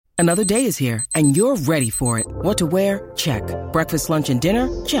Another day is here, and you're ready for it. What to wear? Check. Breakfast, lunch, and dinner?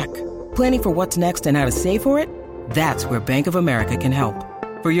 Check. Planning for what's next and how to save for it? That's where Bank of America can help.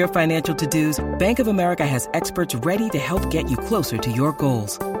 For your financial to-dos, Bank of America has experts ready to help get you closer to your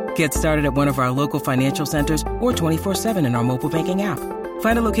goals. Get started at one of our local financial centers or 24/7 in our mobile banking app.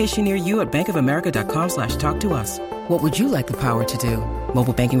 Find a location near you at bankofamerica.com/talktous. What would you like the power to do?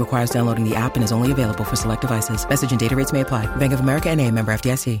 Mobile banking requires downloading the app and is only available for select devices. Message and data rates may apply. Bank of America N.A., member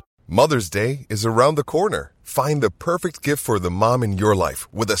FDIC. Mother's Day is around the corner. Find the perfect gift for the mom in your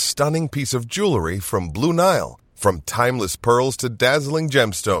life with a stunning piece of jewelry from Blue Nile. From timeless pearls to dazzling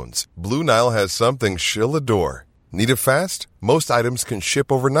gemstones, Blue Nile has something she'll adore. Need it fast? Most items can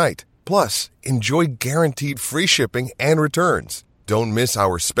ship overnight. Plus, enjoy guaranteed free shipping and returns. Don't miss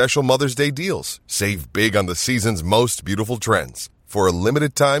our special Mother's Day deals. Save big on the season's most beautiful trends. For a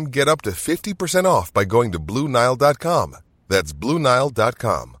limited time, get up to 50% off by going to BlueNile.com. That's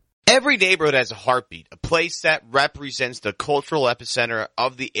BlueNile.com. Every neighborhood has a heartbeat, a place that represents the cultural epicenter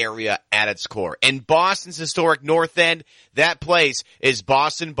of the area at its core. In Boston's historic North End, that place is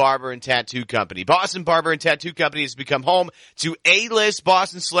Boston Barber and Tattoo Company. Boston Barber and Tattoo Company has become home to A-list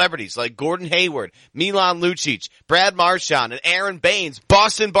Boston celebrities like Gordon Hayward, Milan Lucic, Brad Marchand, and Aaron Baines.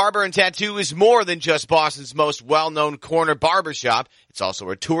 Boston Barber and Tattoo is more than just Boston's most well-known corner barbershop. It's also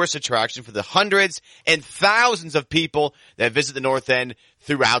a tourist attraction for the hundreds and thousands of people that visit the North End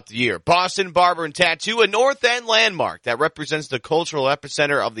throughout the year. Boston Barber and Tattoo, a North End landmark that represents the cultural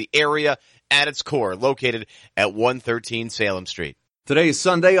epicenter of the area at its core, located at 113 Salem Street. Today is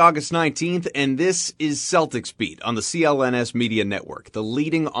Sunday, August 19th, and this is Celtics Beat on the CLNS Media Network, the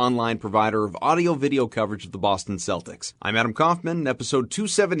leading online provider of audio-video coverage of the Boston Celtics. I'm Adam Kaufman. Episode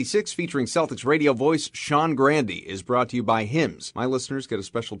 276, featuring Celtics radio voice Sean Grande, is brought to you by Hims. My listeners get a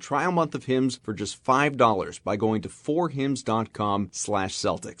special trial month of Hims for just $5 by going to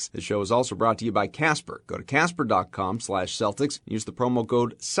 4hims.com/Celtics. This show is also brought to you by Casper. Go to casper.com/Celtics. Use the promo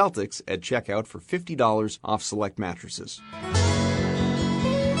code Celtics at checkout for $50 off select mattresses.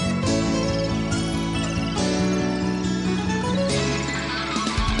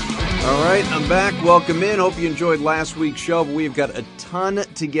 All right, I'm back. Welcome in. Hope you enjoyed last week's show. But we've got a ton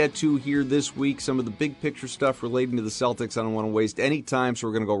to get to here this week. Some of the big picture stuff relating to the Celtics. I don't want to waste any time, so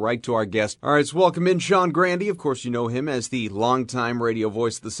we're going to go right to our guest. All right, so welcome in Sean Grande. Of course, you know him as the longtime radio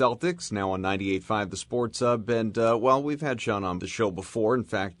voice of the Celtics, now on 98.5 The Sports Hub. And, well, we've had Sean on the show before. In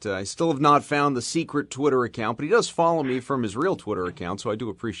fact, I still have not found the secret Twitter account, but he does follow me from his real Twitter account, so I do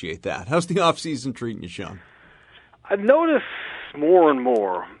appreciate that. How's the offseason treating you, Sean? I've noticed more and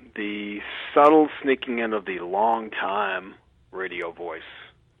more the subtle sneaking in of the long-time radio voice,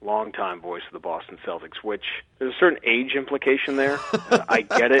 long-time voice of the Boston Celtics, which there's a certain age implication there. I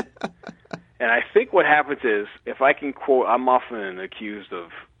get it. And I think what happens is, if I can quote, I'm often accused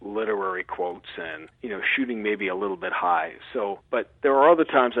of literary quotes and, shooting maybe a little bit high. But there are other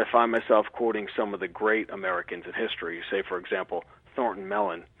times I find myself quoting some of the great Americans in history. Say, for example, Thornton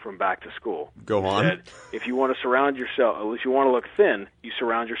Mellon from Back to School. Go on. Said, if you want to surround yourself, if you want to look thin, you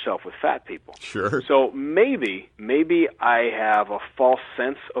surround yourself with fat people. Sure. So maybe I have a false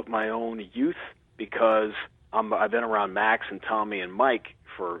sense of my own youth because I've been around Max and Tommy and Mike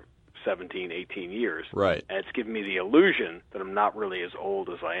for 17, 18 years. Right. And it's given me the illusion that I'm not really as old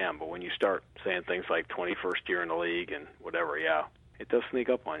as I am. But when you start saying things like 21st year in the league and whatever, yeah, it does sneak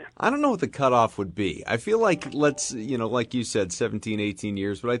up on you. I don't know what the cutoff would be. I feel like, like you said, 17, 18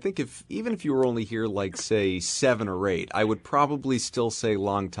 years, but I think even if you were only here, like, say, 7 or 8, I would probably still say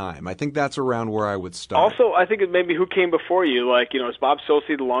long time. I think that's around where I would start. Also, I think it maybe who came before you, is Bob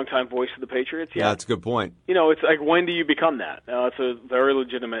Socci the longtime voice of the Patriots? Yeah, that's a good point. It's like, when do you become that? It's a very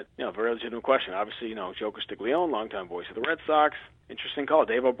legitimate question. Obviously, Joe Castiglione, longtime voice of the Red Sox. Interesting call.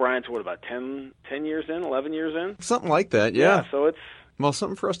 Dave O'Brien's, about 10 years in, 11 years in? Something like that, yeah. So it's... Well,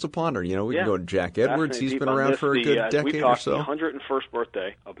 something for us to ponder. We can go to Jack Edwards. He's been around for a good decade or so. We talked the 101st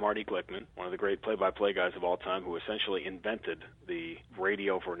birthday of Marty Glickman, one of the great play-by-play guys of all time, who essentially invented the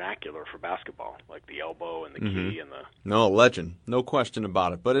radio vernacular for basketball, like the elbow and the key and the... No, legend. No question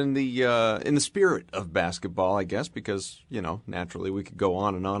about it. But in the spirit of basketball, I guess, because, naturally we could go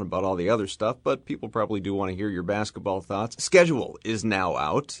on and on about all the other stuff, but people probably do want to hear your basketball thoughts. Schedule is now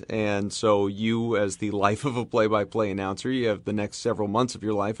out, and so you, as the life of a play-by-play announcer, you have the next several months of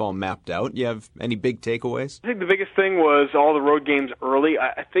your life all mapped out. You have any big takeaways? I think the biggest thing was all the road games early.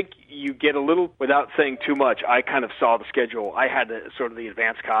 I think you get a little, without saying too much, I kind of saw the schedule. I had sort of the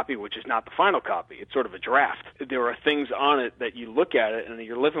advanced copy, which is not the final copy. It's sort of a draft. There are things on it that you look at it, and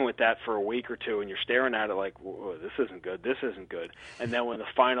you're living with that for a week or two, and you're staring at it like, whoa, this isn't good, this isn't good. And then when the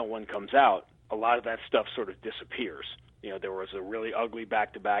final one comes out, a lot of that stuff sort of disappears. There was a really ugly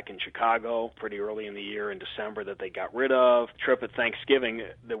back-to-back in Chicago pretty early in the year in December that they got rid of. Trip at Thanksgiving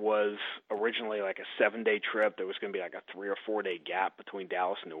that was originally like a 7-day trip. There was going to be like a 3 or 4 day gap between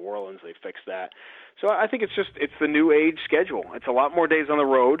Dallas and New Orleans. They fixed that. So I think it's the new age schedule. It's a lot more days on the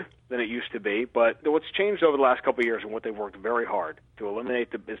road than it used to be, but what's changed over the last couple of years and what they've worked very hard to eliminate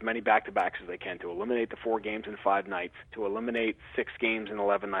as many back-to-backs as they can, to eliminate the 4 games in 5 nights, to eliminate 6 games in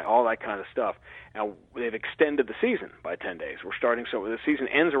 11 nights, all that kind of stuff. Now, they've extended the season by 10 days. So the season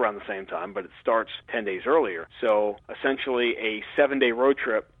ends around the same time, but it starts 10 days earlier. So essentially a 7-day road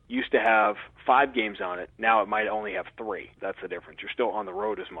trip used to have 5 games on it. Now it might only have 3. That's the difference. You're still on the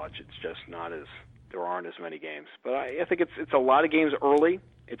road as much. It's just there aren't as many games. But I think it's a lot of games early.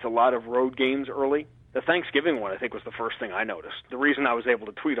 It's a lot of road games early. The Thanksgiving one, I think, was the first thing I noticed. The reason I was able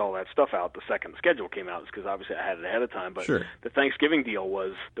to tweet all that stuff out the second the schedule came out is because obviously I had it ahead of time. But sure. The Thanksgiving deal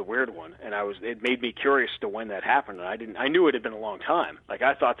was the weird one, and it made me curious to when that happened. And I knew it had been a long time. Like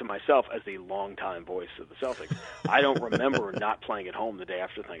I thought to myself, as the longtime voice of the Celtics, I don't remember not playing at home the day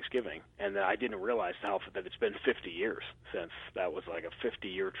after Thanksgiving, and then I didn't realize that it's been 50 years since that was like a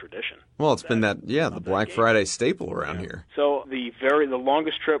 50-year tradition. Well, it's been the Black Friday staple around here. So the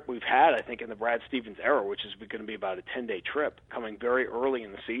longest trip we've had, I think, in the Brad Stevens era, which is going to be about a 10-day trip, coming very early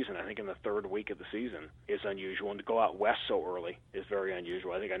in the season, I think in the 3rd week of the season, is unusual. And to go out west so early is very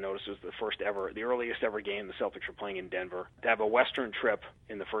unusual. I think I noticed it was the earliest ever game the Celtics were playing in Denver. To have a western trip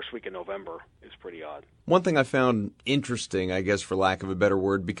in the 1st week of November is pretty odd. One thing I found interesting, I guess for lack of a better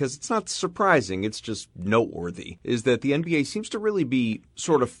word, because it's not surprising, it's just noteworthy, is that the NBA seems to really be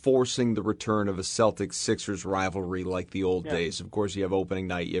sort of forcing the return of a Celtics-Sixers rivalry like the old days. Of course, you have opening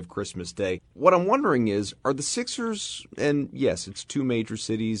night, you have Christmas Day. What I'm wondering is, are the Sixers, and yes, it's 2 major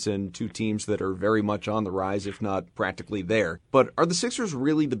cities and 2 teams that are very much on the rise, if not practically there, but are the Sixers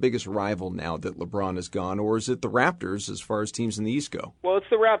really the biggest rival now that LeBron is gone, or is it the Raptors as far as teams in the East go? Well, it's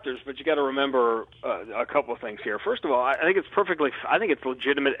the Raptors, but you got to remember a couple of things here. First of all, I think it's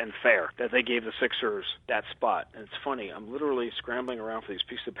legitimate and fair that they gave the Sixers that spot. And it's funny, I'm literally scrambling around for these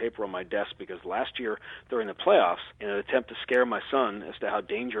pieces of paper on my desk because last year during the playoffs, in an attempt to scare my son as to how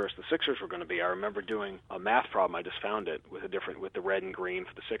dangerous the Sixers were going to be, I remember doing a math problem. I just found it with the red and green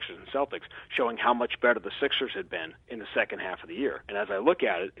for the Sixers and Celtics, showing how much better the Sixers had been in the second half of the year. And as I look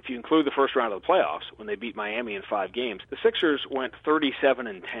at it, if you include the first round of the playoffs, when they beat Miami in 5 games, the Sixers went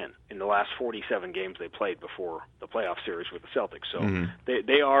 37-10 in the last 47 games they played before the playoff series with the Celtics. So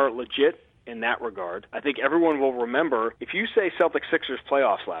they are legit in that regard. I think everyone will remember, if you say Celtics-Sixers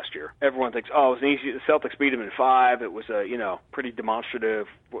playoffs last year, everyone thinks, oh, it was easy. The Celtics beat them in 5. It was pretty demonstrative.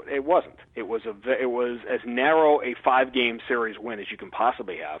 It wasn't. It was as narrow a 5-game series win as you can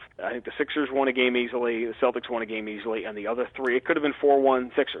possibly have. I think the Sixers won a game easily, the Celtics won a game easily, and the other 3, it could have been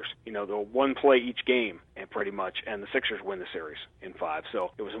 4-1 Sixers. The one play each game, and pretty much, and the Sixers win the series in 5.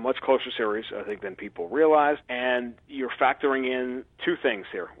 So it was a much closer series, I think, than people realized. And you're factoring in 2 things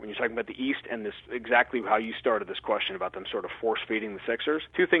here when you're talking about the East and this exactly how you started this question about them sort of force-feeding the Sixers.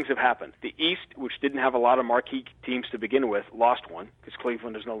 2 things have happened. The East, which didn't have a lot of marquee teams to begin with, lost one because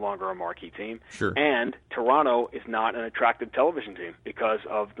Cleveland is no longer a marquee team. Sure. And Toronto is not an attractive television team because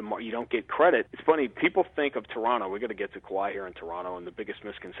of you don't get credit. It's funny, people think of Toronto, we're going to get to Kawhi here in Toronto and the biggest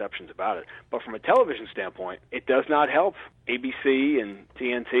misconceptions about it, but from a television standpoint, it does not help ABC and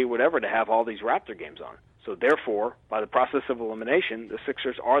TNT, whatever, to have all these Raptor games on. So therefore, by the process of elimination, the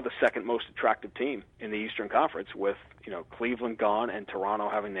Sixers are the second most attractive team in the Eastern Conference, with Cleveland gone and Toronto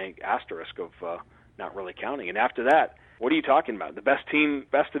having the asterisk of not really counting. And after that, what are you talking about? The best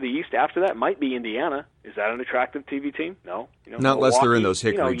of the East after that might be Indiana. Is that an attractive TV team? No. Not unless they're in those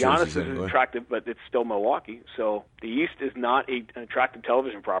Hickory jerseys. Giannis is attractive, but it's still Milwaukee. So the East is not an attractive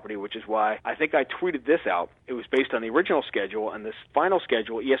television property, which is why I think I tweeted this out. It was based on the original schedule, and this final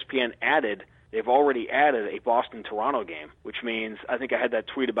schedule, ESPN they've already added a Boston-Toronto game, which means I think I had that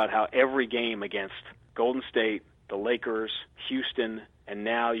tweet about how every game against Golden State, the Lakers, Houston, and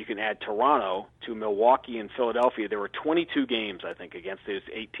now you can add Toronto to Milwaukee and Philadelphia. There were 22 games, I think, against those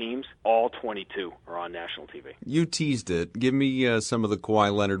 8 teams. All 22 are on national TV. You teased it. Give me some of the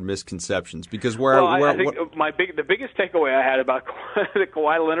Kawhi Leonard misconceptions, because I think the biggest takeaway I had about the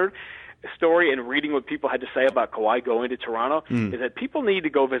Kawhi Leonard story and reading what people had to say about Kawhi going to Toronto is that people need to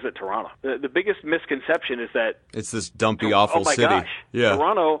go visit Toronto. The biggest misconception is that it's this dumpy, awful city. Gosh. Yeah.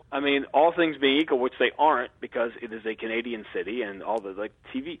 Toronto, I mean, all things being equal, which they aren't because it is a Canadian city and all the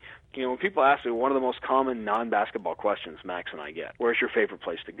TV. When people ask me, one of the most common non-basketball questions Max and I get, where's your favorite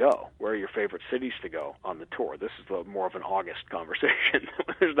place to go? Where are your favorite cities to go on the tour? This is more of an August conversation.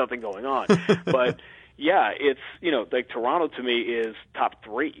 There's nothing going on. But yeah, it's, like Toronto to me is top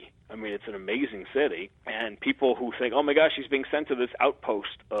 3. I mean, it's an amazing city, and people who think, oh my gosh, he's being sent to this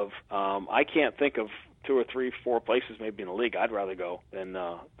outpost of, I can't think of 2 or 3, 4 places maybe in the league I'd rather go than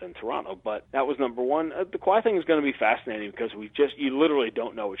Toronto. But that was number one. The Kawhi thing is going to be fascinating because you literally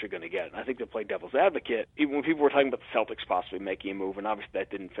don't know what you're going to get. And I think to play devil's advocate, even when people were talking about the Celtics possibly making a move, and obviously that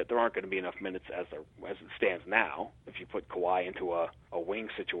didn't fit, there aren't going to be enough minutes as it stands now if you put Kawhi into a wing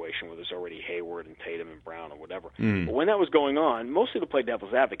situation where there's already Hayward and Tatum and Brown or whatever. But when that was going on, mostly to play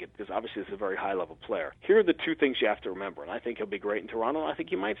devil's advocate, because obviously it's a very high-level player, here are the 2 things you have to remember. And I think he'll be great in Toronto, and I think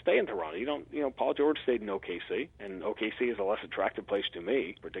he might stay in Toronto. Paul George stayed in OKC, and OKC is a less attractive place to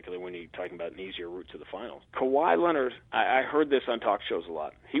me, particularly when you're talking about an easier route to the finals. Kawhi Leonard, I heard this on talk shows a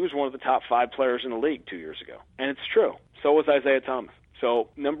lot. He was one of the top 5 players in the league 2 years ago, and it's true. So was Isaiah Thomas. So,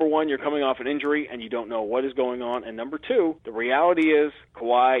 number one, you're coming off an injury and you don't know what is going on. And number 2, the reality is,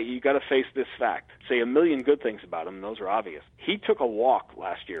 Kawhi, you got to face this fact. Say a million good things about him, and those are obvious. He took a walk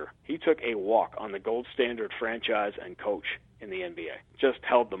last year. He took a walk on the gold standard franchise and coach in the NBA. Just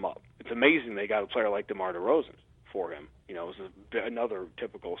held them up. It's amazing they got a player like DeMar DeRozan for him. It was another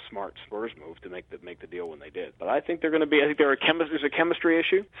typical smart Spurs move to make the deal when they did. But I think they're going to be. I think there's a chemistry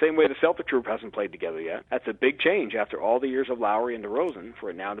issue. Same way the Celtic group hasn't played together yet. That's a big change after all the years of Lowry and DeRozan for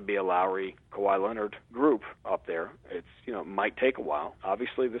it now to be a Lowry, Kawhi Leonard group up there. It's it might take a while.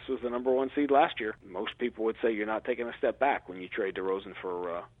 Obviously, this was the number 1 seed last year. Most people would say you're not taking a step back when you trade DeRozan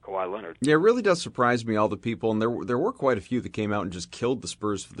for Kawhi Leonard. Yeah, it really does surprise me, all the people, and there were quite a few that came out and just killed the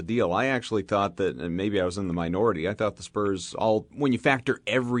Spurs for the deal. I actually thought that, and maybe I was in the minority, I thought the Spurs when you factor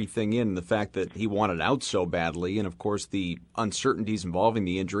everything in, the fact that he wanted out so badly, and of course the uncertainties involving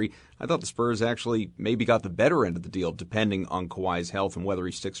the injury, I thought the Spurs actually maybe got the better end of the deal, depending on Kawhi's health and whether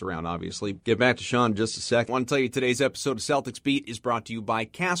he sticks around, obviously. Get back to Sean in just a sec. I want to tell you today's episode of Celtics Beat is brought to you by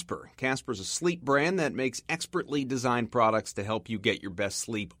Casper. Casper is a sleep brand that makes expertly designed products to help you get your best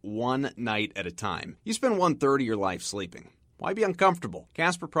sleep one night at a time. You spend 1/3 of your life sleeping. Why be uncomfortable?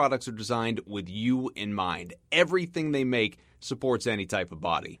 Casper products are designed with you in mind. Everything they make supports any type of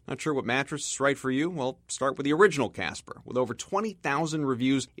body. Not sure what mattress is right for you? Well, start with the original Casper. With over 20,000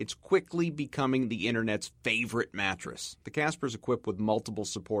 reviews, it's quickly becoming the internet's favorite mattress. The Casper is equipped with multiple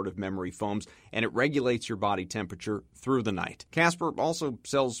supportive memory foams, and it regulates your body temperature through the night. Casper also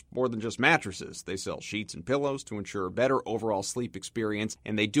sells more than just mattresses. They sell sheets and pillows to ensure a better overall sleep experience,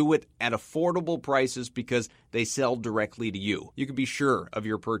 and they do it at affordable prices because they sell directly to you. You can be sure of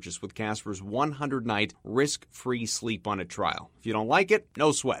your purchase with Casper's 100-night risk-free sleep on a trial. If you don't like it,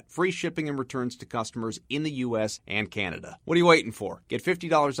 no sweat. Free shipping and returns to customers in the U.S. and Canada. What are you waiting for? Get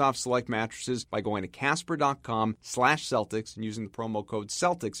 $50 off select mattresses by going to Casper.com/Celtics and using the promo code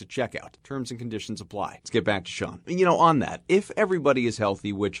Celtics at checkout. Terms and conditions apply. Let's get back to Sean. On that, if everybody is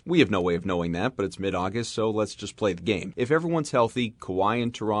healthy, which we have no way of knowing that, but it's mid-August, so let's just play the game. If everyone's healthy, Kawhi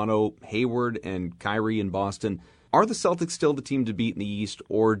in Toronto, Hayward and Kyrie in Boston, are the Celtics still the team to beat in the East,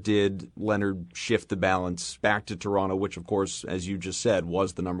 or did Leonard shift the balance back to Toronto, which, of course, as you just said,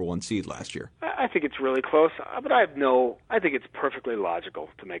 was the number 1 seed last year? I think it's really close, but I think it's perfectly logical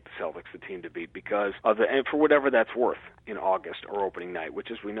to make the Celtics the team to beat because of and for whatever that's worth in August or opening night, which,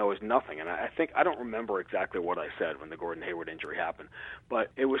 as we know, is nothing. And I don't remember exactly what I said when the Gordon Hayward injury happened,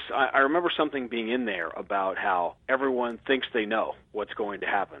 but I remember something being in there about how everyone thinks they know what's going to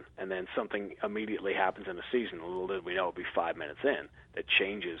happen, and then something immediately happens in the season. Little did we know it'd be 5 minutes in that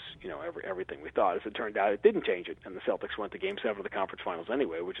changes, everything we thought. As it turned out, it didn't change it, and the Celtics went to Game 7 of the conference finals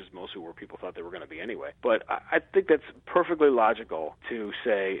anyway, which is mostly where people thought they were going to be anyway. But I think that's perfectly logical to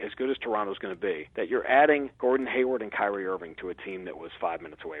say, as good as Toronto's going to be, that you're adding Gordon Hayward and Kyrie Irving to a team that was 5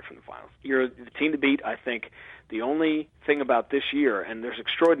 minutes away from the finals. You're the team to beat. I think the only thing about this year, and there's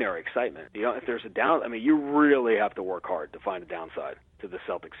extraordinary excitement, if there's a down, you really have to work hard to find a downside to the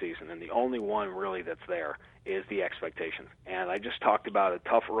Celtics season, and the only one really that's there is the expectations. And I just talked about a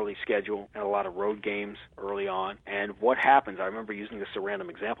tough early schedule and a lot of road games early on. And what happens, I remember using this as a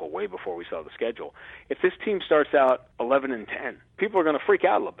random example way before we saw the schedule. If this team starts out 11-10, people are going to freak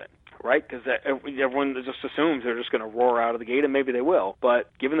out a little bit, right? Because everyone just assumes they're just going to roar out of the gate, and maybe they will.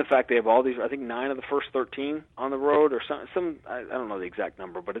 But given the fact they have all these, I think 9 of the first 13 on the road, or some I don't know the exact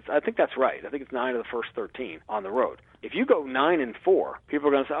number, but I think that's right. I think it's 9 of the first 13 on the road. If you go 9-4, people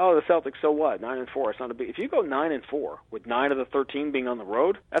are going to say, "Oh, the Celtics, so what? 9-4, it's not a big." If you go 9-4 with 9 of the 13 being on the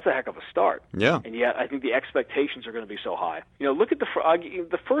road, that's a heck of a start. Yeah. And yet, I think the expectations are going to be so high. Look at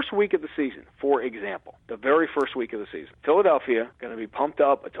the first week of the season, for example, the very first week of the season. Philadelphia going to be pumped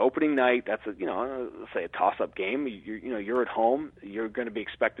up. It's opening night. That's let's say a toss-up game. You're at home. You're going to be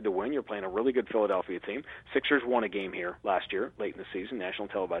expected to win. You're playing a really good Philadelphia team. Sixers won a game here last year, late in the season, national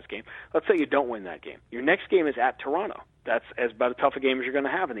televised game. Let's say you don't win that game. Your next game is at Toronto. That's about as tough a game as you're going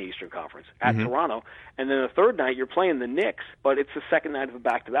to have in the Eastern Conference at Toronto. And then the third night, you're playing the Knicks, but it's the second night of a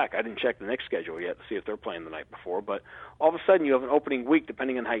back-to-back. I didn't check the Knicks schedule yet to see if they're playing the night before, but all of a sudden you have an opening week,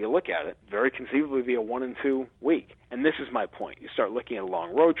 depending on how you look at it, very conceivably be a 1-2 week. And this is my point. You start looking at a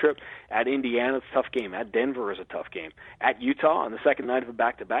long road trip. At Indiana, it's a tough game. At Denver is a tough game. At Utah, on the second night of a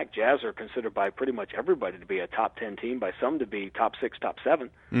back-to-back, Jazz are considered by pretty much everybody to be a top 10 team, by some to be top 6, top 7.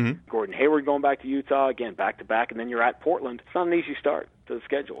 Gordon Hayward going back to Utah, again, back-to-back, and then you're at Portland. It's not an easy start to the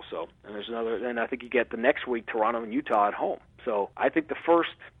schedule. So, and there's another. Then I think you get the next week Toronto and Utah at home. So I think the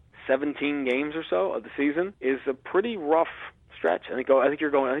first 17 games or so of the season is a pretty rough stretch. I think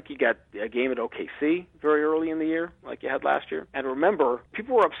you got a game at OKC very early in the year, like you had last year. And remember,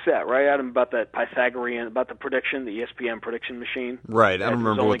 people were upset, right, Adam, about that Pythagorean, about the prediction, the ESPN prediction machine. Right. I don't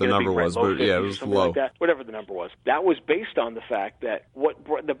remember what the number was, but yeah, it was low. Like that, whatever the number was. That was based on the fact that what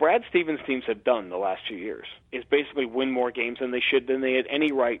the Brad Stevens teams have done the last 2 years is basically win more games than they had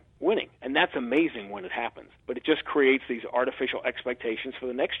any right winning. And that's amazing when it happens. But it just creates these artificial expectations for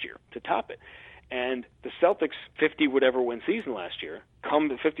the next year to top it. And the Celtics' 50-whatever win season last year come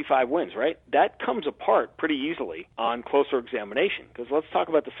to 55 wins, right? That comes apart pretty easily on closer examination. Because let's talk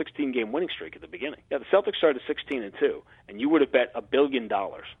about the 16-game winning streak at the beginning. Yeah, the Celtics started 16-2, and you would have bet $1 billion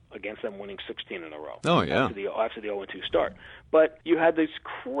against them winning 16 in a row. Oh, yeah. After the 0-2 start. But you had this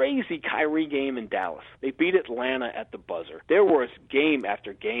crazy Kyrie game in Dallas. They beat Atlanta at the buzzer. There was game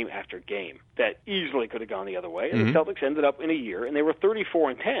after game after game that easily could have gone the other way. And the Celtics ended up in a year, and they were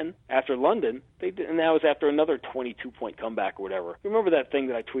 34-10 after London. And that was after another 22-point comeback or whatever. Remember that thing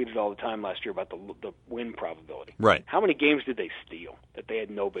that I tweeted all the time last year about the win probability? Right. How many games did they steal that they had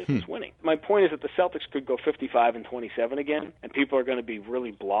no business winning? My point is that the Celtics could go 55-27 again, and people are going to be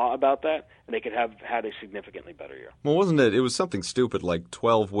really blah about that, and they could have had a significantly better year. Well, wasn't it? It was something stupid like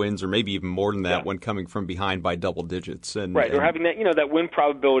 12 wins or maybe even more than that when coming from behind by double digits. And or having that win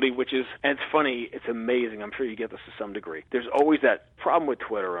probability, which is, and it's funny, it's amazing. I'm sure you get this to some degree. There's always that problem with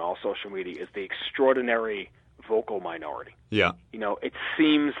Twitter and all social media is the extraordinary vocal minority. Yeah. It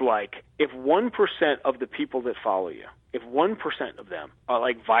seems like if 1% of the people that follow you, if 1% of them are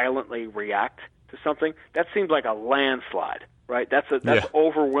like violently react to something, that seems like a landslide. Right, that's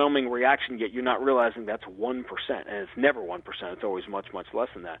overwhelming reaction. Yet you're not realizing that's 1%, and it's never 1%. It's always much, much less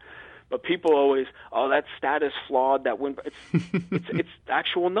than that. But people always, that stat is flawed. That win, it's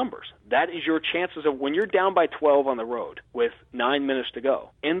actual numbers. That is your chances of when you're down by 12 on the road with 9 minutes to go.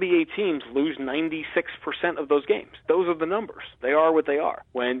 NBA teams lose 96% of those games. Those are the numbers. They are what they are.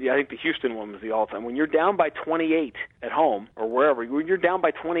 When I think the Houston one was the all-time. When you're down by 28 at home or wherever, when you're down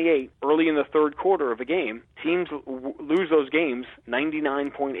by 28 early in the third quarter of a game, teams lose those games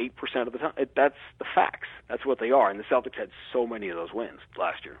 99.8% of the time. That's the facts. That's what they are. And the Celtics had so many of those wins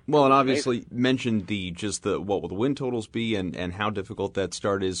last year. Well, and obviously mentioned what will the win totals be and how difficult that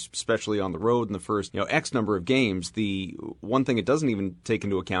start is, especially on the road in the first X number of games. The one thing it doesn't even take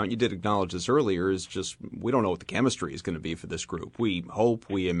into account, you did acknowledge this earlier, is just we don't know what the chemistry is going to be for this group. We hope,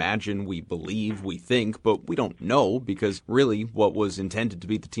 we imagine, we believe, we think, but we don't know because really what was intended to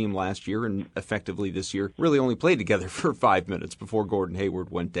be the team last year and effectively this year really only played together for 5 minutes before Gordon Hayward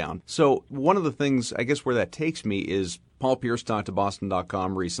went down. So one of the things, I guess, where that takes me is Paul Pierce talked to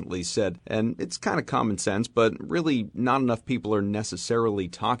Boston.com recently, said, and it's kind of common sense, but really not enough people are necessarily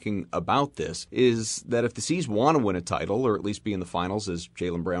talking about this, is that if the C's want to win a title, or at least be in the finals, as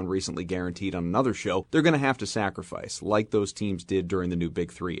Jaylen Brown recently guaranteed on another show, they're going to have to sacrifice, like those teams did during the new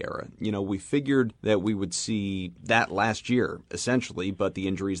Big Three era. We figured that we would see that last year, essentially, but the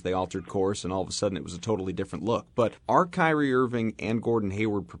injuries, they altered course, and all of a sudden it was a totally different look. But are Kyrie Irving and Gordon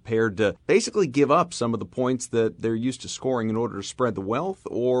Hayward prepared to basically give up some of the points that they're used to scoring in order to spread the wealth,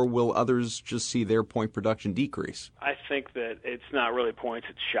 or will others just see their point production decrease? I think that it's not really points,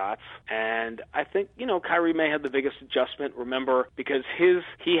 it's shots. And I think, Kyrie may have the biggest adjustment, remember, because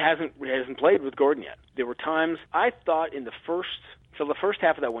he hasn't played with Gordon yet. There were times I thought in the first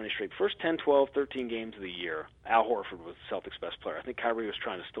half of that winning streak, first 10, 12, 13 games of the year, Al Horford was the Celtics' best player. I think Kyrie was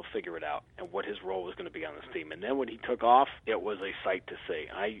trying to still figure it out and what his role was going to be on this team. And then when he took off, it was a sight to see.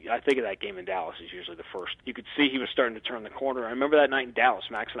 I think of that game in Dallas as usually the first. You could see he was starting to turn the corner. I remember that night in Dallas,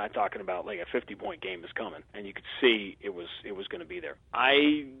 Max and I talking about like a 50-point game is coming, and you could see it was going to be there.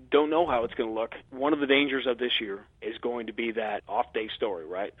 I don't know how it's going to look. One of the dangers of this year is going to be that off-day story,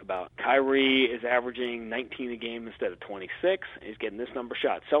 right, about Kyrie is averaging 19 a game instead of 26. He's getting this number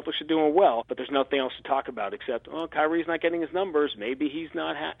shot. Celtics are doing well, but there's nothing else to talk about except, Kyrie's not getting his numbers. Maybe he's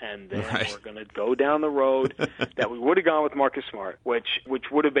not. And then we're going to go down the road that we would have gone with Marcus Smart, which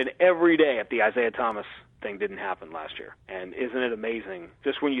would have been every day if the Isaiah Thomas thing didn't happen last year. And isn't it amazing,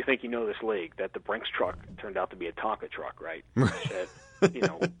 just when you think you know this league, that the Brinks truck turned out to be a Tonka truck, right?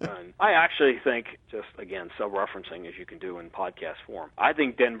 And I actually think, just again, sub-referencing as you can do in podcast form, I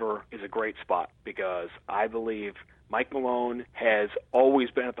think Denver is a great spot because I believe Mike Malone has always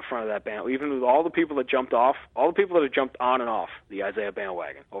been at the front of that band. Even with all the people that jumped off, all the people that have jumped on and off the Isaiah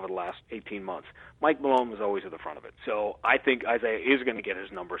bandwagon over the last 18 months, Mike Malone was always at the front of it. So I think Isaiah is going to get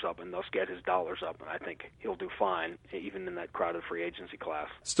his numbers up and thus get his dollars up, and I think he'll do fine, even in that crowded free agency class.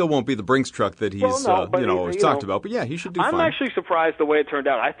 Still won't be the Brinks truck that he's always talked about, but yeah, he should do fine. I'm actually surprised the way it turned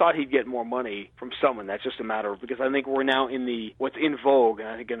out. I thought he'd get more money from someone. That's just a matter of, because I think we're now in what's in vogue, and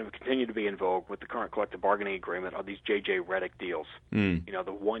I think going to continue to be in vogue with the current collective bargaining agreement, are these J.J. Redick deals.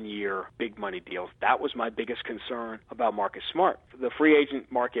 The 1-year big money deals. That was my biggest concern about Marcus Smart. The free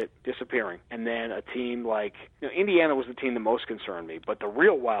agent market disappearing, and then a team like Indiana was the team that most concerned me, but the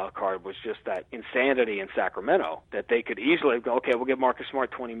real wild card was just that insanity in Sacramento that they could easily go, okay, we'll give Marcus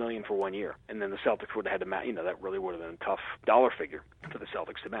Smart $20 million for 1 year, and then the Celtics would have had to match. That really would have been a tough dollar figure for the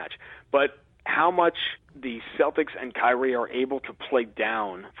Celtics to match. But how much the Celtics and Kyrie are able to play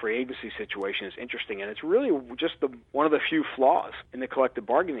down free agency situation is interesting, and it's really just one of the few flaws in the collective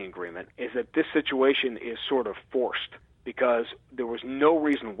bargaining agreement is that this situation is sort of forced because there was no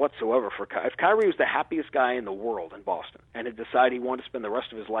reason whatsoever for if Kyrie was the happiest guy in the world in Boston and had decided he wanted to spend the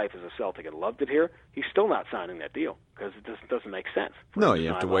rest of his life as a Celtic and loved it here, he's still not signing that deal because it doesn't make sense. No, you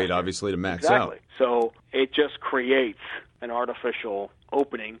have to wait, obviously, to max out. Exactly. So it just creates an artificial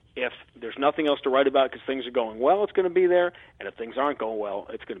opening. If there's nothing else to write about because things are going well, it's going to be there, and if things aren't going well,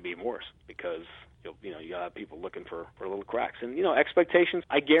 it's going to be worse because you have people looking for little cracks. And, expectations,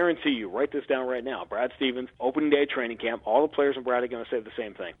 I guarantee you, write this down right now. Brad Stevens, opening day of training camp, all the players in Brad are going to say the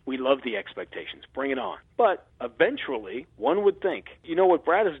same thing. We love the expectations. Bring it on. But eventually, one would think, what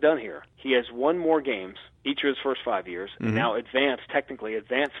Brad has done here, he has won more games each of his first 5 years, and now technically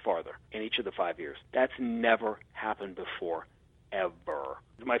advanced farther in each of the 5 years. That's never happened before, ever.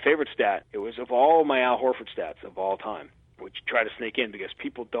 My favorite stat, it was of all my Al Horford stats of all time, which try to sneak in because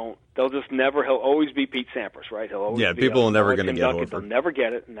people he'll always be Pete Sampras, right? He'll always be people are never going to get Horford. They'll never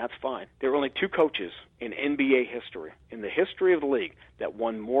get it, and that's fine. There are only 2 coaches in NBA history, in the history of the league, that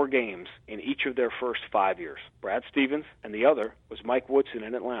won more games in each of their first 5 years. Brad Stevens, and the other was Mike Woodson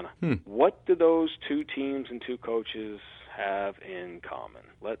in Atlanta. What do those 2 teams and 2 coaches have in common?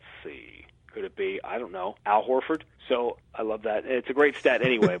 Let's see. Could it be, I don't know, Al Horford? So I love that. It's a great stat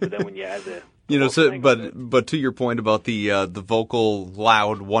anyway, but then when you add the but to your point about the vocal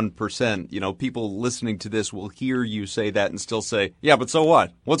loud 1%, people listening to this will hear you say that and still say, yeah, but so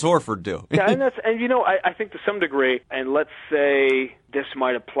what? What's Horford do? Yeah, and I think to some degree, and let's say this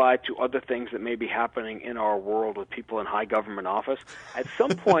might apply to other things that may be happening in our world with people in high government office. At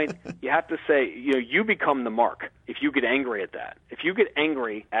some point, you have to say, you become the mark if you get angry at that. If you get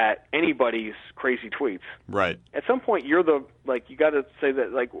angry at anybody's crazy tweets, right? At some point, you got to say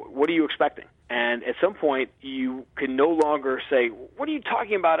that, what are you expecting? And at some point, you can no longer say, what are you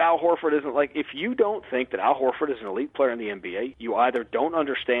talking about? Al Horford isn't if you don't think that Al Horford is an elite player in the NBA, you either don't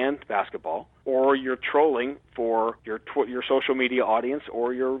understand basketball or you're trolling for your social media audience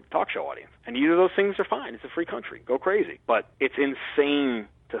or your talk show audience. And either of those things are fine. It's a free country. Go crazy. But it's insane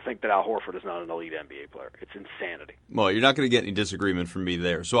to think that Al Horford is not an elite NBA player. It's insanity. Well, you're not going to get any disagreement from me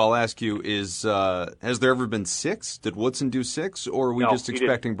there. So I'll ask you, has there ever been 6? Did Woodson do 6, or are we just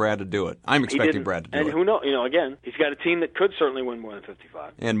expecting Brad to do it? I'm expecting Brad to do it. And who knows? Again, he's got a team that could certainly win more than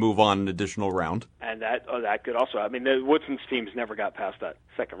 55. And move on an additional round. And that could also, Woodson's teams never got past that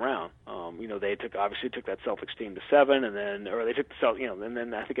second round. They obviously took that Celtics team to 7, and then they took the and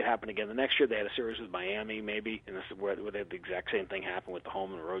then I think it happened again the next year. They had a series with Miami, maybe, and this is where they had the exact same thing happen with the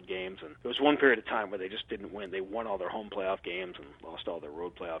home and road games. And there was one period of time where they just didn't win. They won all their home playoff games and lost all their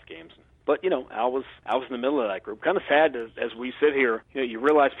road playoff games. But Al was in the middle of that group. Kind of sad as we sit here. You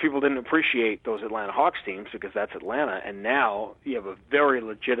realize people didn't appreciate those Atlanta Hawks teams because that's Atlanta, and now you have a very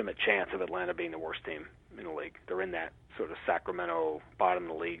legitimate chance of Atlanta being the worst team in the league. They're in that sort of Sacramento bottom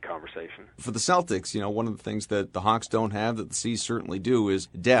of the league conversation. For the Celtics, one of the things that the Hawks don't have that the C's certainly do is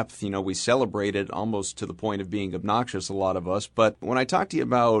depth. We celebrate it almost to the point of being obnoxious, a lot of us. But when I talk to you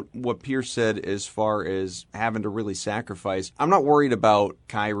about what Pierce said as far as having to really sacrifice, I'm not worried about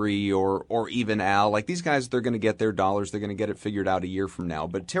Kyrie or or even Al. Like, these guys, they're going to get their dollars. They're going to get it figured out a year from now.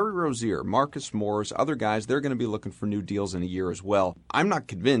 But Terry Rozier, Marcus Morris, other guys, they're going to be looking for new deals in a year as well. I'm not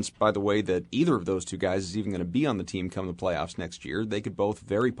convinced, by the way, that either of those two guys is even going to be on the team come the playoffs next year. They could both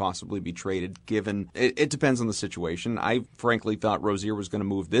very possibly be traded, given it depends on the situation. I frankly thought Rozier was going to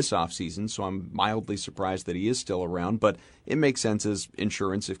move this offseason, so I'm mildly surprised that he is still around. But it makes sense as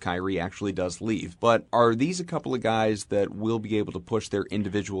insurance if Kyrie actually does leave. But are these a couple of guys that will be able to push their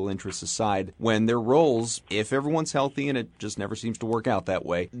individual interests aside when their roles, if everyone's healthy, and it just never seems to work out that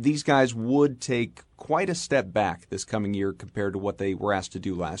way, these guys would take quite a step back this coming year compared to what they were asked to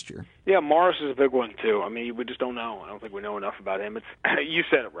do last year? Yeah, Morris is a big one, too. I mean, we just don't know. I don't think we know enough about him. You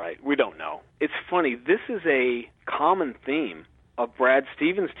said it right. We don't know. It's funny. This is a common theme of Brad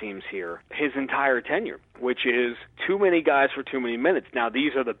Stevens' teams here his entire tenure, which is too many guys for too many minutes. Now,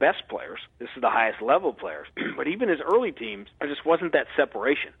 these are the best players. This is the highest level players. But even his early teams, there just wasn't that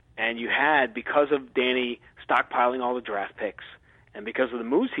separation. And you had, because of Danny stockpiling all the draft picks, and because of the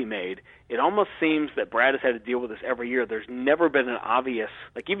moves he made, it almost seems that Brad has had to deal with this every year. There's never been an obvious,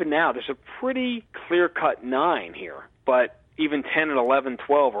 like even now, there's a pretty clear-cut 9 here. But even 10 and 11,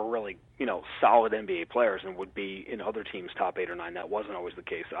 12 are really, solid NBA players and would be in other teams' top 8 or 9. That wasn't always the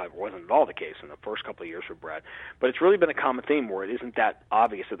case. It wasn't at all the case in the first couple of years for Brad. But it's really been a common theme where it isn't that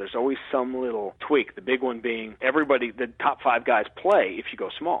obvious. So there's always some little tweak. The big one being everybody, the top 5 guys play if you go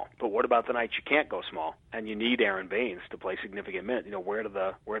small. But what about the nights you can't go small and you need Aaron Baines to play significant minutes? Where do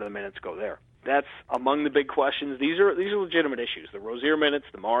the minutes go there? That's among the big questions. These are legitimate issues. The Rozier minutes,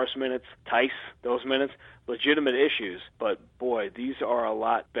 the Morris minutes, Tice, those minutes, legitimate issues. But boy, these are a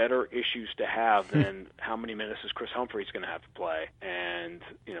lot better issues to have than how many minutes is Chris Humphries going to have to play. And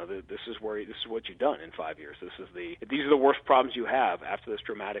this is what you've done in 5 years. These are the worst problems you have after this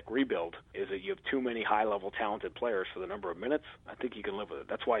dramatic rebuild. Is that you have too many high-level talented players for the number of minutes. I think you can live with it.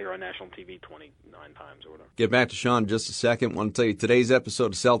 That's why you're on national TV 29 times or whatever. Get back to Sean in just a second. I want to tell you today's episode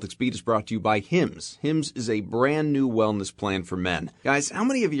of Celtics Beat is brought to you by Hims. Hims is a brand new wellness plan for men. Guys, how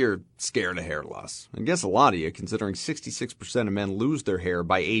many of you are scared of hair loss? I guess a lot of you, considering 66% of men lose their hair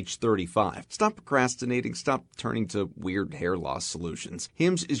by age 35. Stop procrastinating. Stop turning to weird hair loss solutions.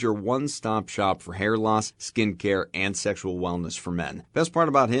 Hims is your one-stop shop for hair loss, skincare, and sexual wellness for men. Best part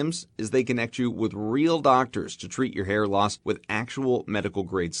about Hims is they connect you with real doctors to treat your hair loss with actual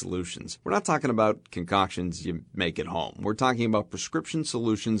medical-grade solutions. We're not talking about concoctions you make at home. We're talking about prescription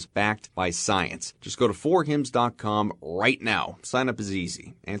solutions backed by science. Just go to forhims.com right now. Sign up is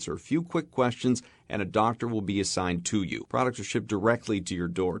easy. Answer a few quick questions and a doctor will be assigned to you. Products are shipped directly to your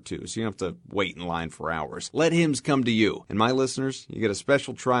door, too, so you don't have to wait in line for hours. Let Hims come to you. And my listeners, you get a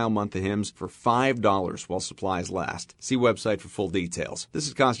special trial month of Hims for $5 while supplies last. See website for full details. This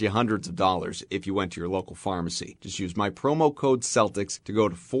would cost you hundreds of dollars if you went to your local pharmacy. Just use my promo code Celtics to go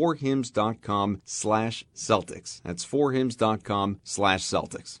to forhims.com/Celtics. That's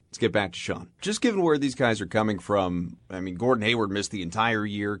forhims.com/Celtics. Let's get back to Sean. Just given where these guys are coming from, Gordon Hayward missed the entire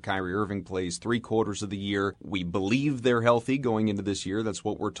year. Kyrie Irving plays 3/4 of the year. We believe they're healthy going into this year. That's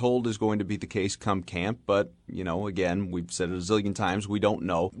what we're told is going to be the case come camp. But, again, we've said it a zillion times, we don't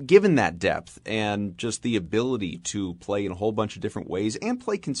know. Given that depth and just the ability to play in a whole bunch of different ways and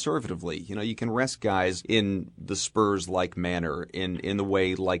play conservatively, you can rest guys in the Spurs-like manner, in the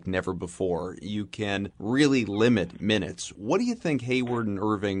way like never before. You can really limit minutes. What do you think Hayward and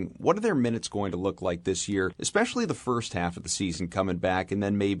Irving, what are their minutes going to look like this year, especially the first half of the season coming back and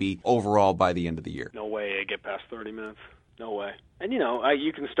then maybe overall by the end of the year? No way I get past 30 minutes. No way. And,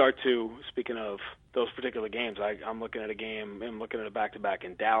 you can start to, speaking of those particular games, I'm looking at a game, I'm looking at a back-to-back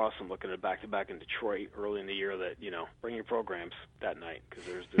in Dallas, I'm looking at a back-to-back in Detroit early in the year that, bring your programs that night because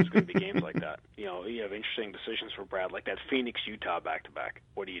there's going to be games like that. You have interesting decisions for Brad, like that Phoenix-Utah back-to-back.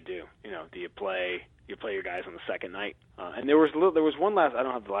 What do? Do you play your guys on the second night? And there was one last, I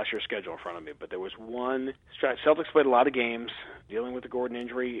don't have the last year's schedule in front of me, but there was one stretch. Celtics played a lot of games dealing with the Gordon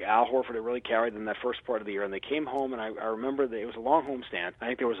injury. Al Horford had really carried them that first part of the year, and they came home, and I remember that it was a long homestand. I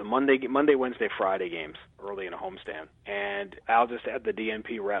think there was a Monday, Wednesday, Friday games early in a homestand, and Al just had the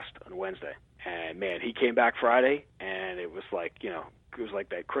DNP rest on Wednesday. And, man, he came back Friday, and it was like, it was like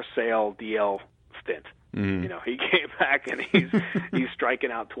that Chris Sale DL stint. Mm-hmm. He came back and he's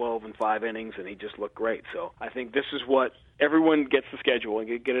striking out 12 in 5 innings, and he just looked great. So I think this is what everyone gets the schedule and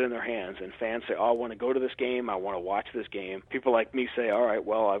get it in their hands. And fans say, "Oh, I want to go to this game. I want to watch this game." People like me say, "All right,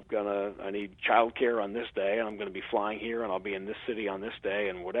 well, I need childcare on this day, and I'm going to be flying here, and I'll be in this city on this day,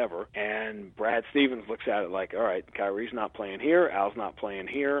 and whatever." And Brad Stevens looks at it like, "All right, Kyrie's not playing here, Al's not playing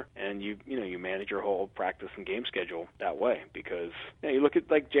here," and you manage your whole practice and game schedule that way because you look at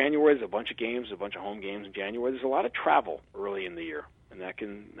like January, there's a bunch of games, a bunch of home games in January. There's a lot of travel early in the year. and that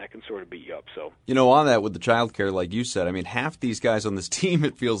can sort of beat you up. So, on that with the child care, like you said, I mean, half these guys on this team,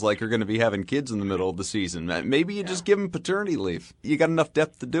 it feels like, are going to be having kids in the middle of the season. Maybe you just give them paternity leave. You got enough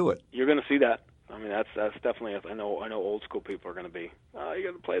depth to do it. You're going to see that. I mean, that's definitely. I know old school people are going to be. You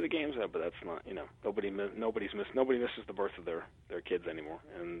got to play the games, but that's not. Nobody misses the birth of their kids anymore.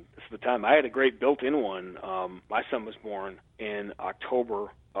 And this is the time. I had a great built-in one. My son was born in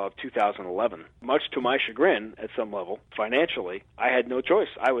October of 2011. Much to my chagrin, at some level, financially, I had no choice.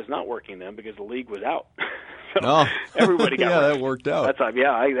 I was not working then because the league was out. So everybody got that worked out. That time,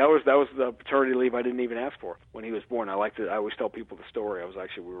 that was the paternity leave I didn't even ask for when he was born. I always tell people the story.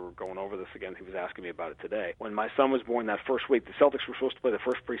 We were going over this again. He was asking me about it today. When my son was born that first week, the Celtics were supposed to play the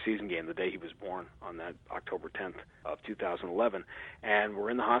first preseason game the day he was born on that October 10th of 2011, and we're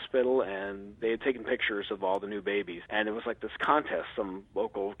in the hospital, and they had taken pictures of all the new babies, and it was like this contest, some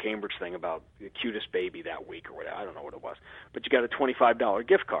local Cambridge thing about the cutest baby that week or whatever. I don't know what it was, but you got a $25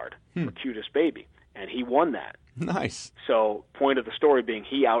 gift card for cutest baby. And he won that. Nice. So, point of the story being,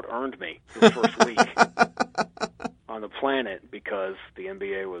 he out-earned me the first week on the planet because the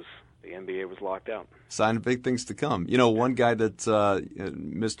NBA was locked out. Sign of big things to come. One guy that's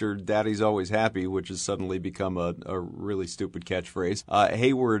Mr. Daddy's Always Happy, which has suddenly become a really stupid catchphrase.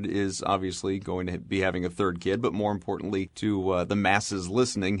 Hayward is obviously going to be having a third kid, but more importantly to the masses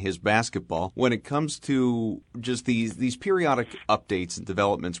listening, his basketball. When it comes to just these periodic updates and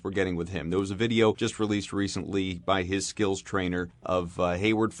developments we're getting with him, there was a video just released recently by his skills trainer of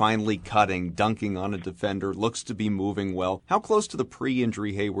Hayward finally cutting, dunking on a defender, looks to be moving well. How close to the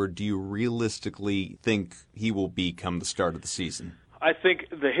pre-injury Hayward do you realistically think he will be come the start of the season? I think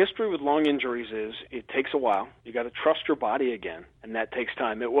the history with long injuries is it takes a while. You got to trust your body again, and that takes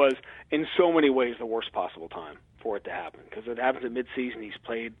time. It was, in so many ways, the worst possible time for it to happen because it happens at midseason. He's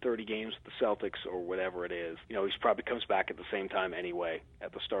played 30 games with the Celtics or whatever it is. He probably comes back at the same time anyway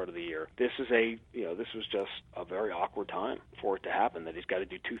at the start of the year. This was just a very awkward time for it to happen, that he's got to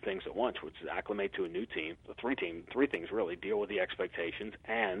do two things at once, which is acclimate to a new team, three things really, deal with the expectations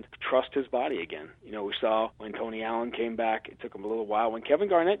and trust his body again. We saw when Tony Allen came back, it took him a little while. When Kevin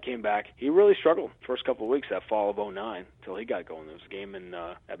Garnett came back, he really struggled first couple of weeks, that fall of 2009, until he got going. There was a game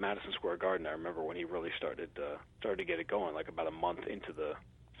at Madison Square Garden, I remember, when he really started to get it going, like about a month into the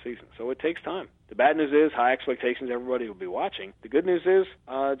season. So it takes time. The bad news is high expectations. Everybody will be watching. The good news is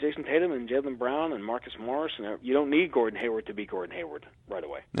Jason Tatum and Jaylen Brown and Marcus Morris. And you don't need Gordon Hayward to be Gordon Hayward right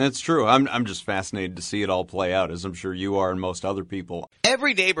away. That's true. I'm just fascinated to see it all play out, as I'm sure you are and most other people.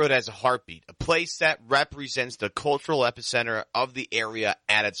 Every neighborhood has a heartbeat, a place that represents the cultural epicenter of the area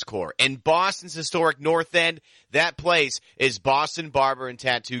at its core. In Boston's historic North End, that place is Boston Barber and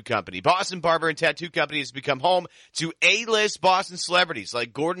Tattoo Company. Boston Barber and Tattoo Company has become home to A-list Boston celebrities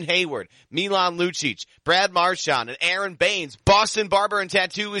like Gordon Hayward, Milan Lucic, Brad Marchand, and Aaron Baines. Boston Barber and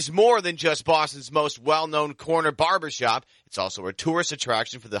Tattoo is more than just Boston's most well-known corner barbershop. It's also a tourist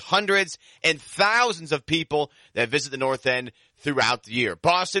attraction for the hundreds and thousands of people that visit the North End throughout the year.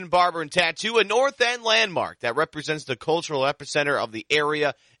 Boston Barber and Tattoo, a North End landmark that represents the cultural epicenter of the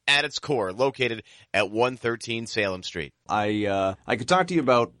area at its core, located at 113 Salem Street. I could talk to you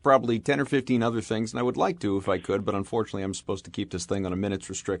about probably 10 or 15 other things, and I would like to if I could, but unfortunately I'm supposed to keep this thing on a minute's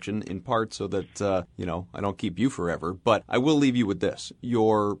restriction, in part so that, I don't keep you forever. But I will leave you with this.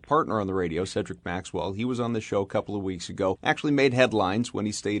 Your partner on the radio, Cedric Maxwell, he was on the show a couple of weeks ago, actually made headlines when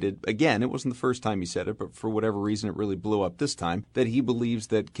he stated, again, it wasn't the first time he said it, but for whatever reason it really blew up this time, that he believes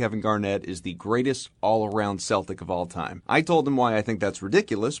that Kevin Garnett is the greatest all-around Celtic of all time. I told him why I think that's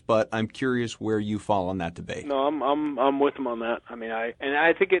ridiculous, but I'm curious where you fall on that debate. No, I'm with him on that. I mean,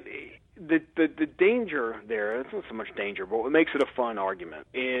 I think the danger there, it's not so much danger, but what makes it a fun argument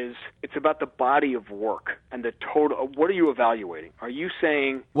is it's about the body of work and the total. What are you evaluating? Are you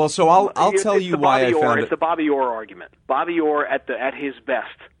saying? Well, so I'll tell you why I found it. It's the Bobby Orr argument. Bobby Orr at his best,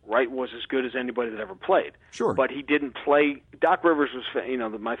 right, was as good as anybody that ever played. Sure. But he didn't play. Doc Rivers was,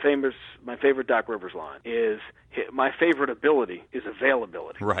 my favorite Doc Rivers line is, my favorite ability is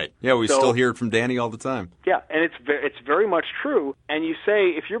availability. Right. Yeah, we still hear it from Danny all the time. Yeah, and it's very much true. And you say,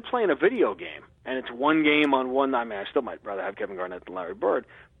 if you're playing a video game, and it's one game on one, I still might rather have Kevin Garnett than Larry Bird,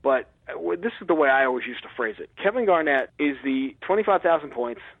 but this is the way I always used to phrase it. Kevin Garnett is the 25,000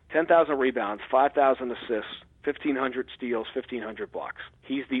 points, 10,000 rebounds, 5,000 assists, 1,500 steals, 1,500 blocks.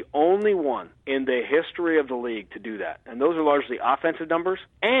 He's the only one in the history of the league to do that. And those are largely offensive numbers,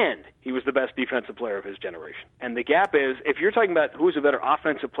 and he was the best defensive player of his generation. And the gap is, if you're talking about who's a better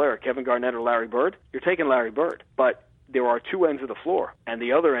offensive player, Kevin Garnett or Larry Bird, you're taking Larry Bird. But there are two ends of the floor, and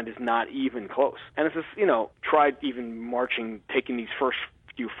the other end is not even close. And it's just, try even taking these first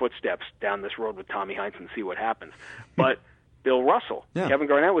few footsteps down this road with Tommy Heinsohn and see what happens. But Bill Russell. Yeah. Kevin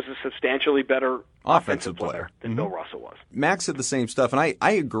Garnett was a substantially better Offensive player than Bill Russell was. Max said the same stuff, and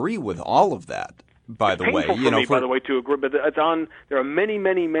I agree with all of that. By the way, painful for me, by the way, to agree. But it's on. There are many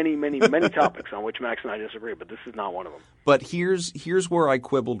topics on which Max and I disagree, but this is not one of them. But here's where I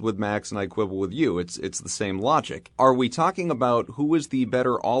quibbled with Max and I quibble with you. It's the same logic. Are we talking about who is the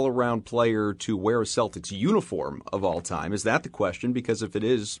better all-around player to wear a Celtics uniform of all time? Is that the question? Because if it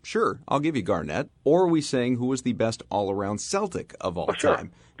is, sure, I'll give you Garnett. Or are we saying who is the best all-around Celtic of all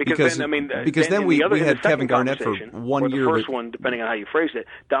time? Because then we had Kevin Garnett for 1 year. The first one, depending on how you phrased it,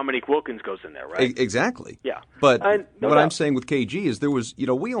 Dominique Wilkins goes in there, right? Exactly. Yeah. But what I'm saying with KG is there was,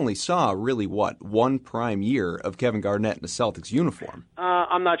 we only saw really one prime year of Kevin Garnett in a Celtics uniform.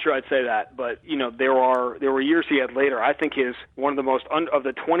 I'm not sure I'd say that, but there were years he had later. I think one of the most of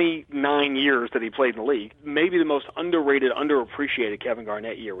the 29 years that he played in the league, maybe the most underrated, underappreciated Kevin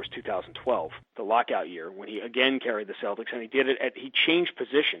Garnett year was 2012, the lockout year, when he again carried the Celtics, and he changed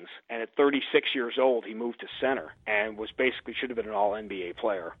positions. And at 36 years old, he moved to center and should have been an All-NBA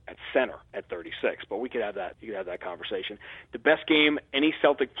player at center at 36. But we could have that. You could have that conversation. The best game any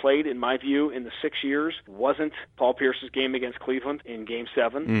Celtic played, in my view, in the 6 years wasn't Paul Pierce's game against Cleveland in Game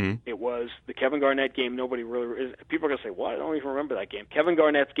 7. Mm-hmm. It was the Kevin Garnett game. People are going to say, "What? I don't even remember that game." Kevin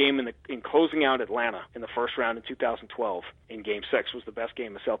Garnett's game in closing out Atlanta in the first round in 2012 in Game 6 was the best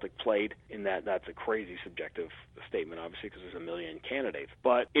game a Celtic played. In that's a crazy subjective statement, obviously, because there's a million candidates.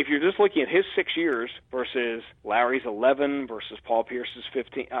 But if you're just looking at his 6 years versus Larry's 11 versus Paul Pierce's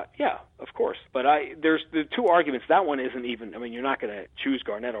 15, yeah, of course. But there's the two arguments. That one isn't even. I mean, you're not going to choose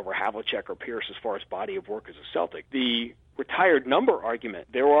Garnett over Havlicek or Pierce as far as body of work as a Celtic. The retired number argument,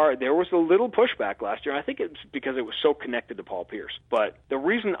 there was a little pushback last year. I think it's because it was so connected to Paul Pierce. But the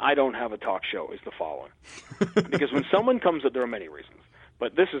reason I don't have a talk show is the following. Because when someone comes up, there are many reasons,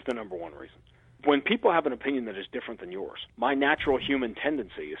 but this is the number one reason. When people have an opinion that is different than yours, my natural human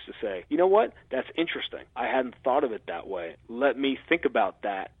tendency is to say, you know what, that's interesting. I hadn't thought of it that way. Let me think about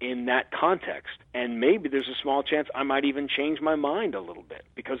that in that context. And maybe there's a small chance I might even change my mind a little bit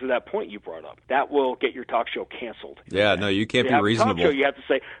because of that point you brought up. That will get your talk show canceled. Yeah, no, you can't be reasonable. Talk show, you have to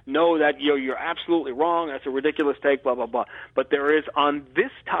say, no, that you're absolutely wrong. That's a ridiculous take, blah, blah, blah. But there is, on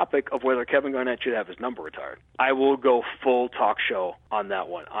this topic of whether Kevin Garnett should have his number retired, I will go full talk show on that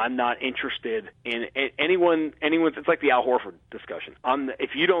one. I'm not interested in anyone. It's like the Al Horford discussion.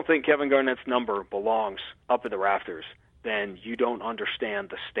 If you don't think Kevin Garnett's number belongs up at the rafters, then you don't understand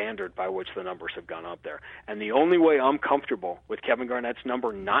the standard by which the numbers have gone up there. And the only way I'm comfortable with Kevin Garnett's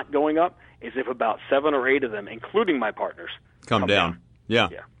number not going up is if about 7 or 8 of them, including my partners, come down. Yeah,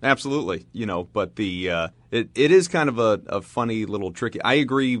 absolutely. But it is kind of a funny little tricky. I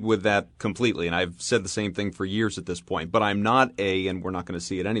agree with that completely, and I've said the same thing for years at this point. But I'm not and we're not going to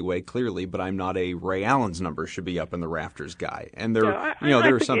see it anyway, clearly. But I'm not a Ray Allen's number should be up in the rafters guy. And there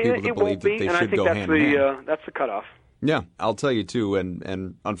are some people that believe that they should go hand in hand. That's the cutoff. Yeah, I'll tell you too,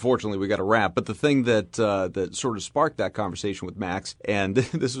 and unfortunately we got to wrap. But the thing that sort of sparked that conversation with Max, and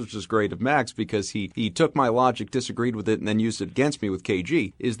this was just great of Max because he took my logic, disagreed with it, and then used it against me with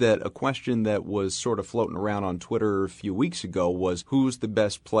KG, is that a question that was sort of floating around on Twitter a few weeks ago was who's the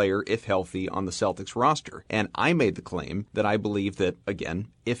best player, if healthy, on the Celtics roster? And I made the claim that I believe that, again,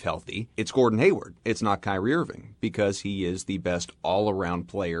 if healthy, it's Gordon Hayward. It's not Kyrie Irving because he is the best all-around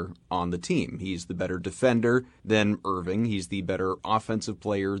player on the team. He's the better defender than Irving. He's the better offensive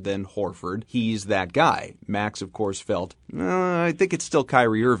player than Horford. He's that guy. Max, of course, felt, I think it's still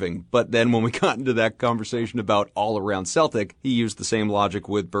Kyrie Irving. But then when we got into that conversation about all-around Celtic, he used the same logic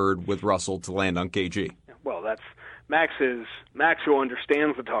with Bird, with Russell to land on KG. Well, that's Max, who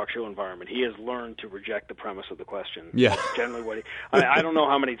understands the talk show environment. He has learned to reject the premise of the question. Yeah. That's generally what I don't know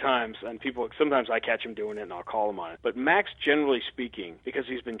how many times, and sometimes I catch him doing it and I'll call him on it. But Max, generally speaking, because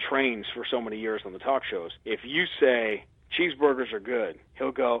he's been trained for so many years on the talk shows, if you say cheeseburgers are good,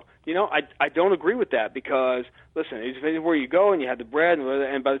 he'll go, I don't agree with that because, listen, it's where you go and you have the bread,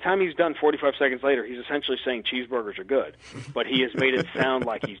 and by the time he's done 45 seconds later, he's essentially saying cheeseburgers are good. But he has made it sound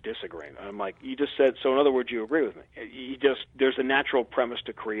like he's disagreeing. I'm like, you just said, so in other words, you agree with me. There's a natural premise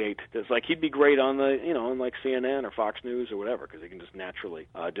to create. It's like he'd be great on on like CNN or Fox News or whatever because he can just naturally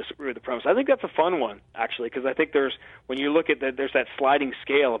disagree with the premise. I think that's a fun one, actually, because I think when you look at that, there's that sliding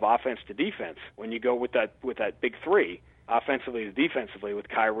scale of offense to defense when you go with that big three. Offensively to defensively, with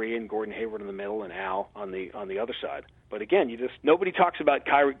Kyrie and Gordon Hayward in the middle and Al on the other side. But again, nobody talks about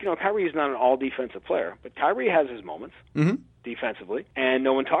Kyrie. Kyrie is not an all defensive player, but Kyrie has his moments. Mm-hmm. defensively, and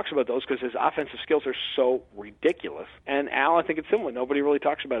no one talks about those because his offensive skills are so ridiculous. And Al, I think it's similar. Nobody really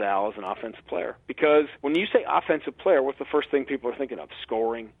talks about Al as an offensive player because when you say offensive player, what's the first thing people are thinking of?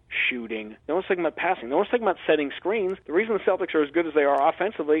 Scoring, shooting. No one's thinking about passing. No one's thinking about setting screens. The reason the Celtics are as good as they are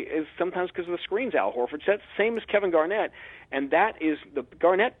offensively is sometimes because of the screens Al Horford sets, same as Kevin Garnett, and that is the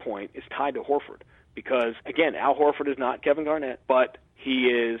Garnett point is tied to Horford because, again, Al Horford is not Kevin Garnett, but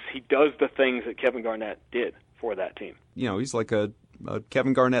he does the things that Kevin Garnett did for that team. You know, he's like a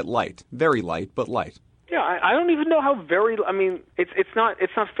Kevin Garnett light. Very light, but light. Yeah, I don't even know how very. I mean, it's not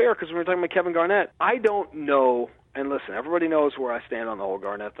fair because when we're talking about Kevin Garnett, I don't know. And listen, everybody knows where I stand on the whole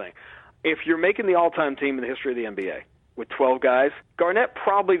Garnett thing. If you're making the all-time team in the history of the NBA with 12 guys, Garnett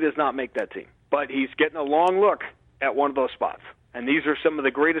probably does not make that team, but he's getting a long look at one of those spots. And these are some of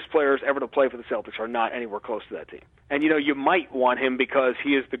the greatest players ever to play for the Celtics are not anywhere close to that team. And, you know, you might want him because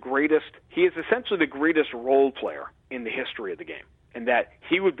he is essentially the greatest role player in the history of the game. And that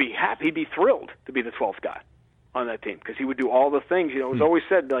he would be happy, he'd be thrilled to be the 12th guy on that team because he would do all the things. You know, it was always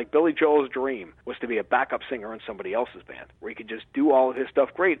said, like, Billy Joel's dream was to be a backup singer in somebody else's band where he could just do all of his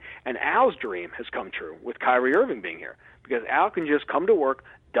stuff great. And Al's dream has come true with Kyrie Irving being here because Al can just come to work,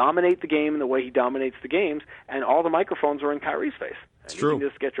 dominate the game in the way he dominates the games, and all the microphones are in Kyrie's face. It's and true. He can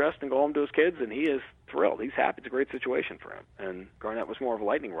just get dressed and go home to his kids, and he is thrilled. He's happy. It's a great situation for him. And Garnett was more of a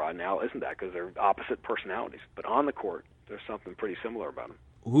lightning rod, and Al isn't that because they're opposite personalities. But on the court, there's something pretty similar about him.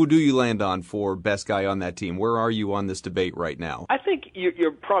 Who do you land on for best guy on that team? Where are you on this debate right now? I think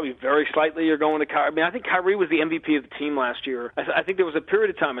you're probably very slightly you're going to Kyrie. I mean, I think Kyrie was the MVP of the team last year. I think there was a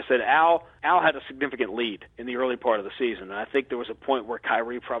period of time I said Al had a significant lead in the early part of the season, and I think there was a point where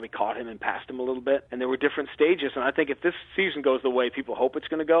Kyrie probably caught him and passed him a little bit, and there were different stages, and I think if this season goes the way people hope it's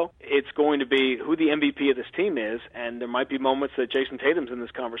going to go, it's going to be who the MVP of this team is, and there might be moments that Jason Tatum's in this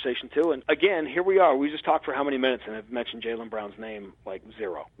conversation too. And again, here we are. We just talked for how many minutes, and I've mentioned Jaylen Brown's name like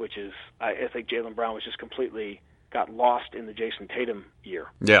zero, which is I think Jaylen Brown was just completely got lost in the Jason Tatum year.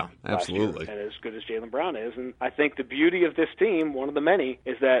 Yeah, absolutely. And as good as Jaylen Brown is, and I think the beauty of this team, one of the many,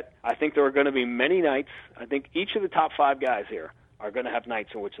 is that I think there are going to be many nights. I think each of the top 5 guys here are going to have nights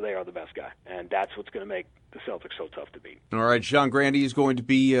in which they are the best guy, and that's what's going to make the Celtics so tough to beat. All right, Sean Grande is going to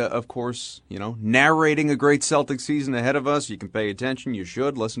be, of course, narrating a great Celtics season ahead of us. You can pay attention. You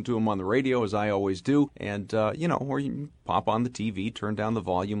should listen to him on the radio, as I always do. And, or you can pop on the TV, turn down the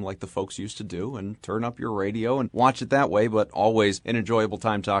volume like the folks used to do, and turn up your radio and watch it that way. But always an enjoyable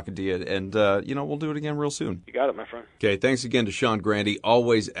time talking to you. And, we'll do it again real soon. You got it, my friend. Okay, thanks again to Sean Grande.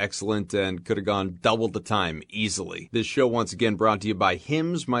 Always excellent and could have gone double the time easily. This show, once again, brought to you by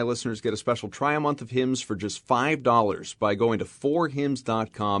Hims. My listeners get a special try-a-month of Hims for just $5 by going to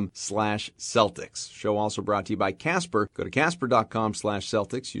 4hims.com/Celtics. Show also brought to you by Casper. Go to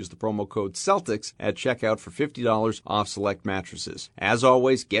casper.com/Celtics. Use the promo code Celtics at checkout for $50 off select mattresses. As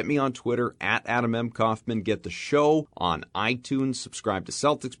always, get me on Twitter at Adam M. Kaufman. Get the show on iTunes. Subscribe to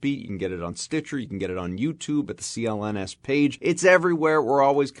Celtics Beat. You can get it on Stitcher. You can get it on YouTube at the CLNS page. It's everywhere. We're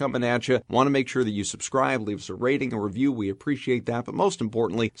always coming at you. Want to make sure that you subscribe. Leave us a rating, a review. We appreciate that. But most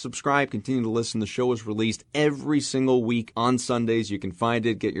importantly, subscribe. Continue to listen. The show is released every single week on Sundays. You can find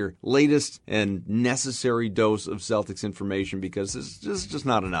it. Get your latest and necessary dose of Celtics information because this is just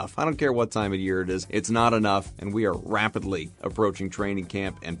not enough. I don't care what time of year it is. It's not enough. And we are rapidly approaching training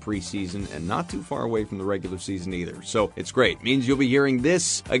camp and preseason and not too far away from the regular season either. So it's great. It means you'll be hearing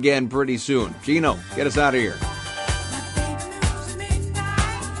this again pretty soon. Gino, get us out of here.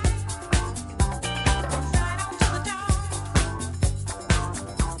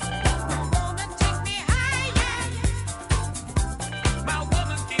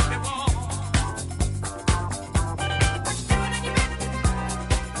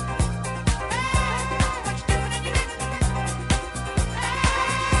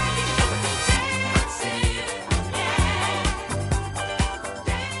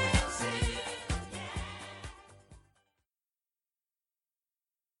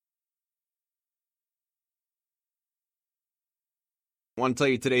 I want to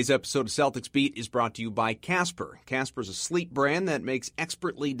tell you today's episode of Celtics Beat is brought to you by Casper. Casper is a sleep brand that makes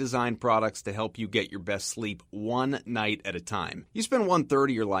expertly designed products to help you get your best sleep one night at a time. You spend 1/3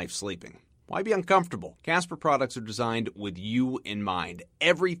 of your life sleeping. Why be uncomfortable? Casper products are designed with you in mind.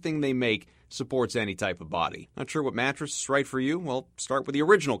 Everything they make supports any type of body. Not sure what mattress is right for you? Well, start with the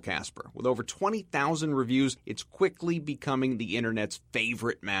original Casper. With over 20,000 reviews, it's quickly becoming the internet's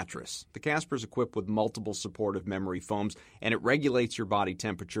favorite mattress. The Casper is equipped with multiple supportive memory foams, and it regulates your body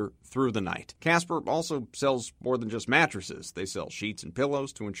temperature through the night. Casper also sells more than just mattresses. They sell sheets and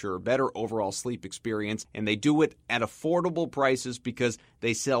pillows to ensure a better overall sleep experience, and they do it at affordable prices because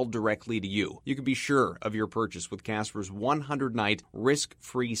they sell directly to you. You can be sure of your purchase with Casper's 100-night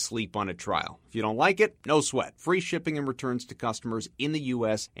risk-free sleep on it trial. If you don't like it, no sweat. Free shipping and returns to customers in the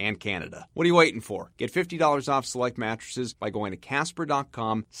U.S. and Canada. What are you waiting for? Get $50 off select mattresses by going to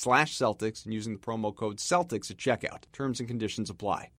Casper.com/Celtics and using the promo code Celtics at checkout. Terms and conditions apply.